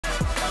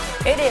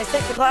It is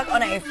 6 o'clock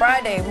on a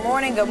Friday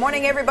morning. Good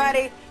morning,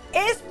 everybody.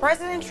 Is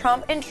President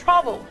Trump in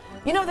trouble?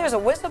 You know, there's a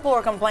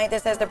whistleblower complaint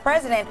that says the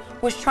president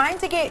was trying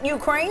to get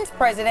Ukraine's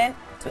president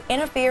to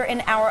interfere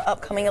in our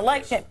upcoming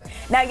election.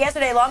 Now,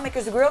 yesterday,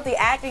 lawmakers grilled the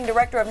acting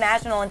director of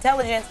national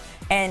intelligence,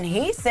 and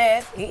he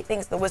says he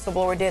thinks the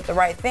whistleblower did the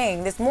right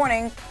thing. This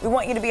morning, we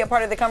want you to be a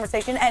part of the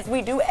conversation, as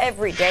we do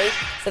every day.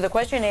 So the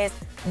question is,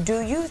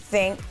 do you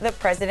think the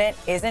president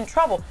is in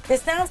trouble?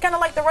 This sounds kind of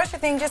like the Russia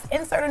thing, just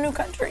insert a new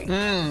country.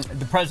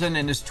 The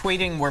president is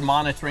tweeting. We're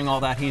monitoring all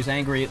that. He's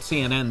angry at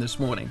CNN this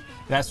morning,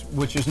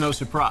 which is no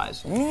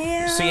surprise.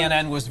 Yeah.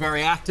 CNN was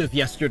very active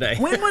yesterday.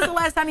 When was the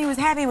last time he was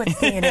happy with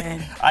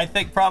CNN? I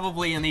think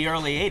probably in the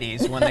early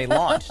 80s when they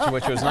launched,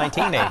 which was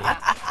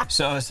 1980.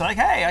 So it's like,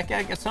 hey, I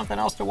gotta get something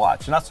else to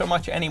watch. Not so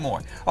much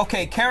anymore.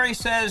 Okay, Kerry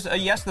says,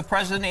 yes, the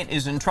president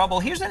is in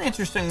trouble. Here's an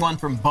interesting one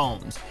from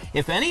Bones.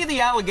 If any of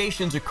the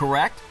allegations are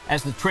correct,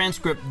 as the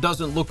transcript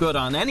doesn't look good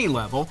on any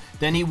level,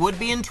 then he would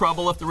be in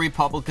trouble if the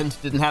Republicans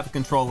didn't have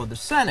control of the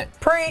Senate.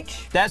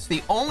 Preach. That's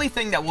the only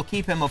thing that will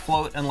keep him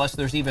afloat unless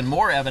there's even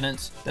more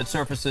evidence that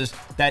surfaces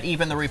that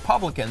even the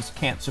Republicans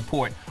can't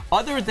support.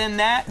 Other than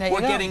that, we're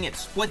getting it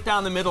split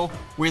down the middle.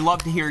 We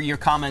love to hear your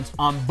comments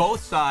on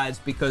both sides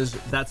because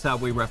that's how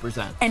we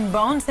represent. And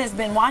Bones has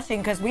been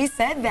watching because we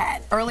said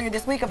that earlier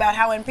this week about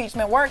how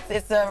impeachment works.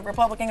 It's a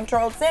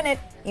Republican-controlled Senate.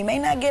 He may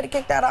not get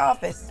kicked out of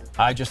office.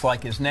 I just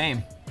like his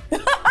name.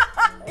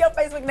 Your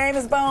Facebook name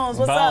is Bones.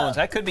 What's Bones. up?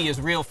 That could be his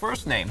real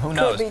first name. Who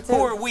knows? Could be too.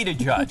 Who are we to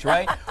judge,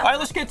 right? All right,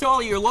 let's get to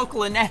all your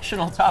local and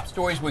national top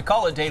stories. We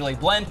call it Daily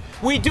Blend.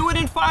 We do it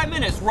in 5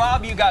 minutes.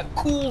 Rob, you got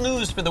cool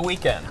news for the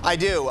weekend. I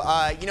do.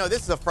 You know,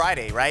 this is a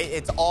Friday, right?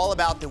 It's all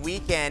about the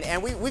weekend,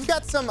 and we've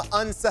got some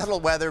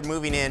unsettled weather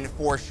moving in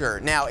for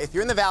sure. Now, if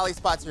you're in the valley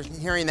spots, you're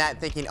hearing that and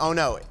thinking, oh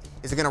no,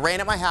 is it going to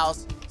rain at my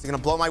house? Is it going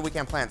to blow my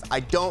weekend plans?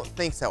 I don't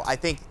think so. I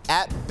think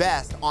at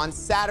best on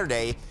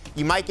Saturday,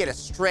 you might get a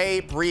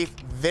stray, brief,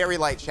 very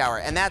light shower,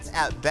 and that's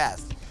at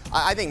best.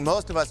 I think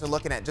most of us are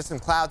looking at just some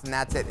clouds, and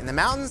that's it. In the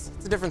mountains,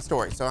 it's a different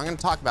story, so I'm going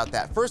to talk about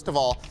that. First of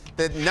all,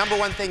 the number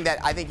one thing that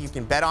I think you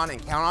can bet on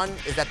and count on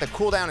is that the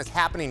cool down is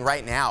happening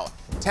right now.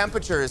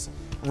 Temperatures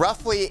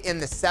roughly in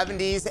the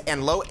 70s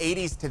and low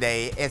 80s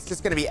today. It's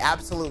just going to be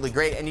absolutely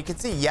great. And you can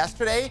see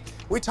yesterday,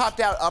 we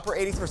topped out upper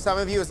 80s for some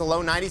of you. It was the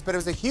low 90s, but it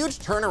was a huge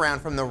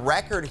turnaround from the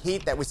record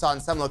heat that we saw in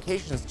some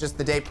locations just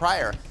the day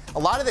prior. A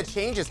lot of the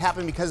changes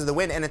happened because of the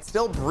wind, and it's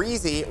still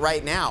breezy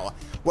right now.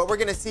 What we're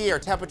going to see are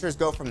temperatures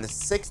go from the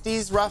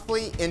 60s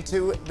roughly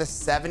into the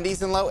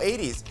 70s and low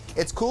 80s.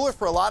 It's cooler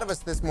for a lot of us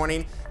this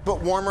morning,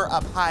 but warmer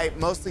up high,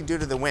 mostly due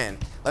to the wind.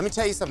 Let me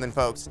tell you something,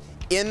 folks.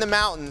 In the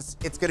mountains,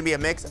 it's going to be a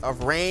mix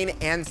of rain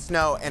and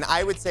snow, and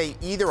I would say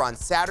either on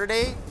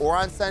Saturday or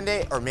on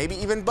Sunday, or maybe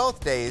even both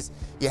days,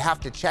 you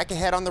have to check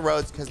ahead on the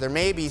roads because there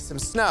may be some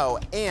snow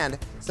and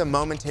some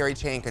momentary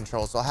chain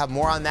control. So I'll have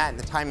more on that and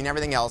the timing and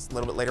everything else a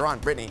little bit later on.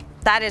 Brittany.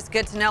 That is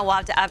good to know. We'll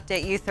have to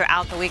update you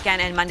throughout the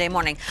weekend and Monday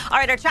morning. All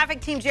right, our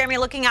traffic team, Jeremy,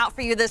 looking out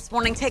for you this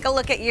morning. Take a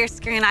look at your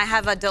screen. I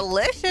have a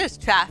delicious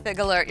traffic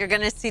alert. You're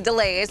going to see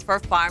delays for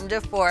Farm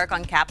to Fork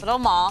on Capitol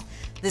Mall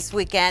this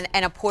weekend,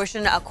 and a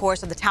portion, of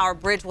course, of the Tower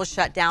Bridge will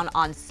shut down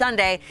on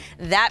Sunday.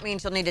 That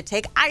means you'll need to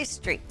take I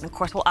Street. And of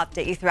course, we'll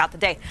update you throughout the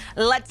day.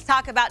 Let's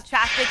talk about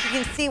traffic. You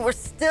can see we're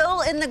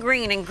still in the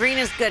green, and green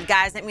is good,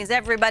 guys. That means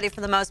everybody,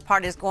 for the most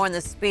part, is going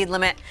the speed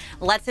limit.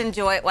 Let's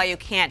enjoy it while you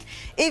can.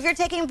 If you're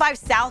taking 5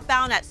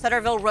 southbound at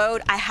Sutterville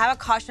Road, I have a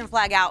caution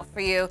flag out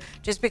for you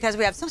just because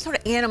we have some sort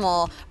of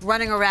animal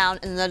running around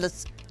in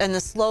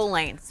the slow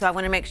lane. So I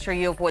want to make sure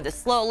you avoid the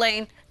slow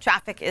lane.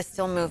 Traffic is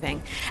still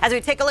moving. As we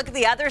take a look at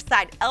the other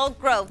side, Elk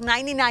Grove,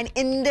 99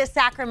 into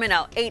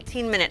Sacramento,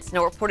 18 minutes.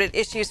 No reported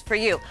issues for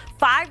you.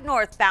 5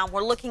 northbound,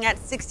 we're looking at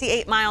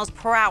 68 miles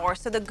per hour.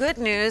 So the good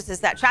news is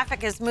that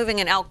traffic is moving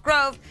in Elk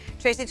Grove.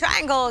 Tracy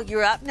Triangle,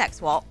 you're up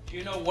next, Walt. Do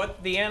you know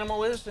what the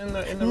animal is in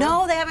the No,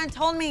 road? they haven't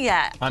told me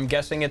yet. I'm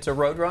guessing it's a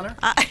roadrunner.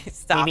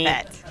 Stop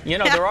it. You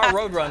know, there are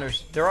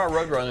roadrunners. There are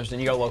roadrunners in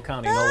Yolo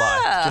County, no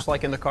lie. Just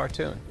like in the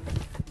cartoon.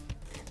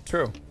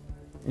 True.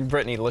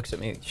 Brittany looks at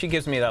me. She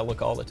gives me that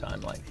look all the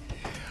time. Like,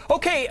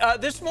 okay,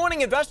 this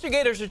morning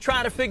investigators are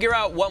trying to figure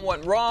out what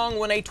went wrong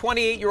when a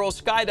 28-year-old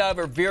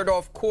skydiver veered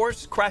off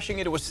course, crashing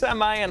into a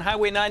semi on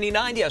Highway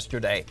 99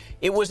 yesterday.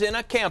 It was in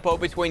a campo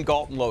between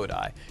Galt and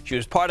Lodi. She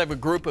was part of a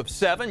group of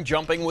 7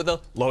 jumping with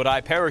a Lodi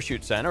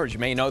Parachute Center. As you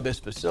may know, this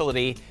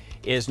facility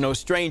is no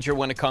stranger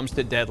when it comes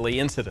to deadly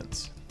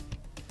incidents.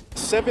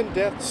 7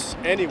 deaths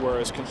anywhere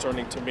is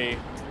concerning to me,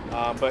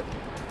 but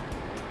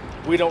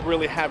we don't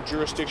really have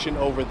jurisdiction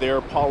over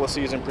their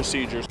policies and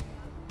procedures.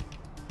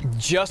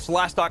 Just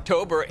last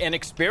October, an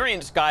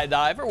experienced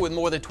skydiver with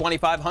more than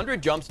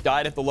 2,500 jumps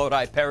died at the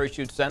Lodi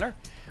Parachute Center.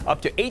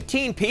 Up to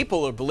 18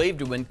 people are believed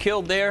to have been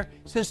killed there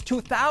since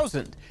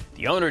 2000.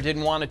 The owner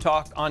didn't want to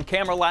talk on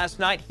camera last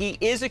night. He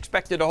is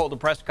expected to hold a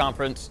press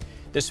conference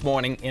this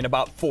morning in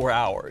about 4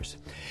 hours.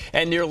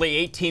 And nearly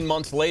 18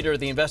 months later,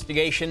 the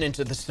investigation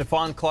into the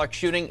Stephon Clark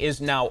shooting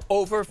is now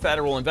over.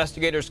 Federal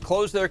investigators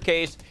closed their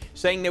case,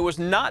 saying there was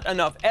not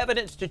enough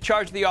evidence to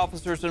charge the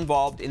officers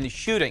involved in the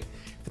shooting.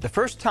 For the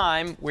first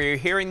time, we're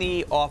hearing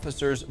the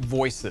officers'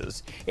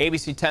 voices.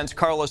 ABC 10's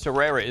Carlos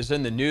Herrera is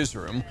in the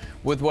newsroom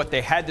with what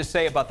they had to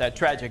say about that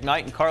tragic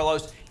night. And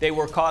Carlos, they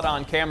were caught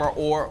on camera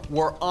or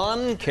were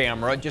on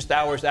camera just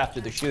hours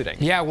after the shooting.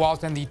 Yeah,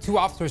 Walt, and the two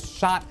officers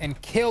shot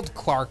and killed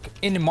Clark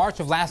in March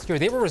of last year.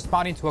 They were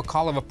responding to a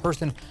call of a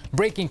person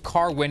breaking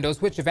car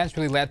windows, which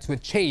eventually led to a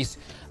chase.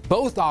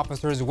 Both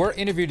officers were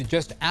interviewed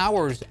just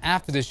hours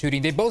after the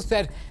shooting. They both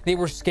said they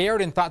were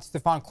scared and thought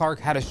Stephon Clark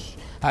had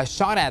a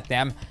shot at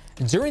them.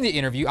 During the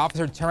interview,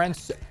 Officer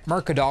Terrence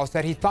Mercadal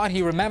said he thought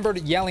he remembered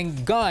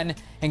yelling "gun"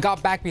 and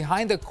got back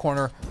behind the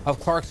corner of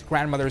Clark's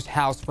grandmother's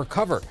house for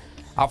cover.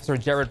 Officer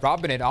Jared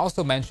Robinette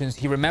also mentions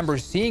he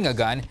remembers seeing a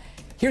gun.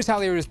 Here's how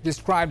they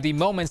described the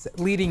moments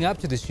leading up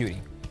to the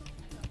shooting.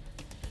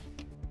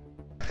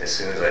 As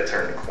soon as I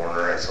turned the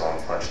corner, I saw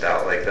him punched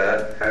out like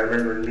that. I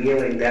remember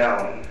kneeling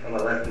down on my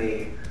left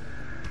knee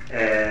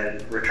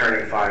and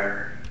returning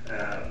fire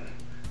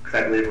because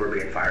I believe we were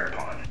being fired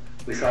upon.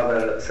 We saw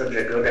the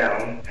subject go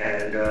down,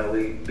 and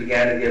we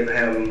began to give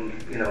him,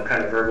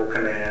 kind of verbal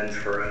commands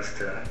for us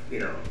to,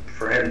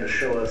 for him to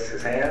show us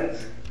his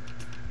hands.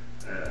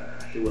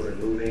 He wasn't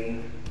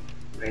moving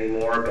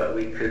anymore, but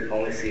we could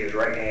only see his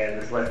right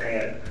hand. His left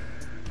hand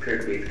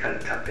appeared to be kind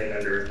of tucked in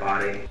under his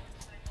body.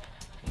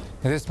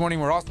 This morning,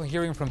 we're also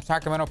hearing from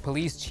Sacramento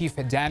Police Chief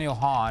Daniel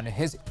Hahn.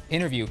 His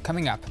interview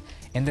coming up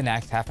in the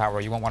next half hour.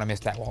 You won't want to miss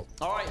that, Walt.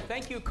 All right,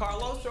 thank you,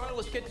 Carlos. All right,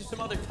 let's get to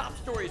some other top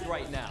stories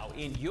right now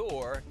in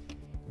your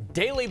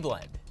Daily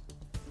Blend.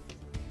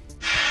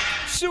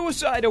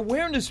 Suicide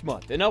Awareness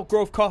Month. An Elk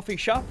Grove coffee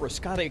shop,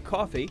 Rescate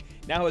Coffee,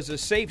 now has a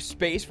safe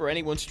space for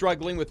anyone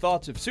struggling with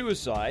thoughts of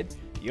suicide.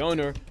 The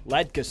owner,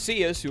 Lad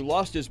Casillas, who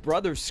lost his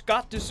brother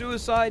Scott to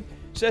suicide,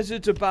 says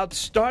it's about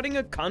starting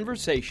a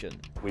conversation.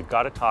 We've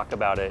got to talk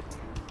about it.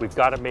 We've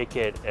got to make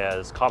it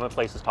as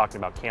commonplace as talking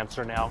about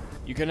cancer now.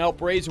 You can help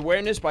raise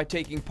awareness by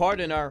taking part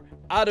in our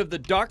Out of the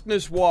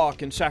Darkness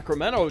Walk in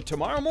Sacramento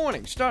tomorrow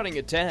morning, starting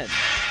at 10.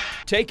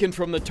 Taken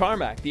from the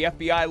tarmac, the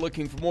FBI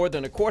looking for more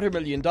than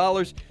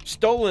 $250,000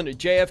 stolen at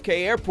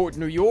JFK Airport,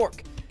 New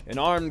York. An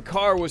armed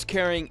car was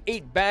carrying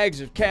 8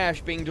 bags of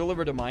cash being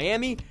delivered to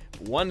Miami.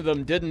 One of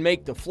them didn't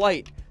make the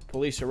flight.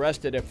 Police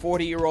arrested a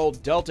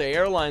 40-year-old Delta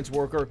Airlines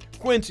worker,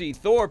 Quincy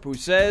Thorpe, who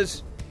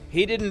says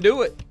he didn't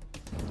do it.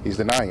 He's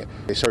denying it.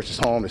 They searched his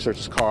home, they searched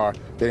his car,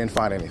 they didn't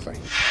find anything.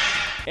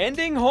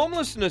 Ending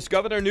homelessness.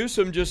 Governor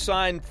Newsom just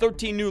signed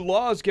 13 new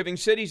laws giving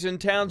cities and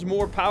towns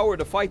more power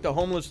to fight the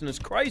homelessness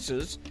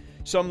crisis.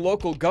 Some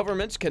local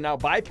governments can now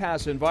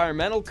bypass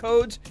environmental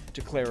codes,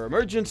 declare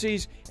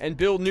emergencies, and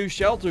build new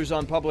shelters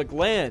on public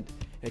land.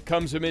 It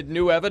comes amid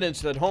new evidence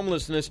that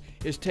homelessness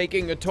is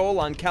taking a toll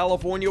on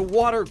California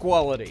water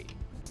quality.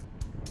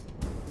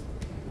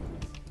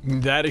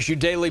 That is your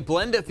Daily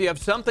Blend. If you have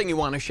something you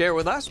want to share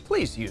with us,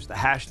 please use the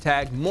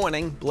hashtag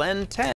MorningBlend10.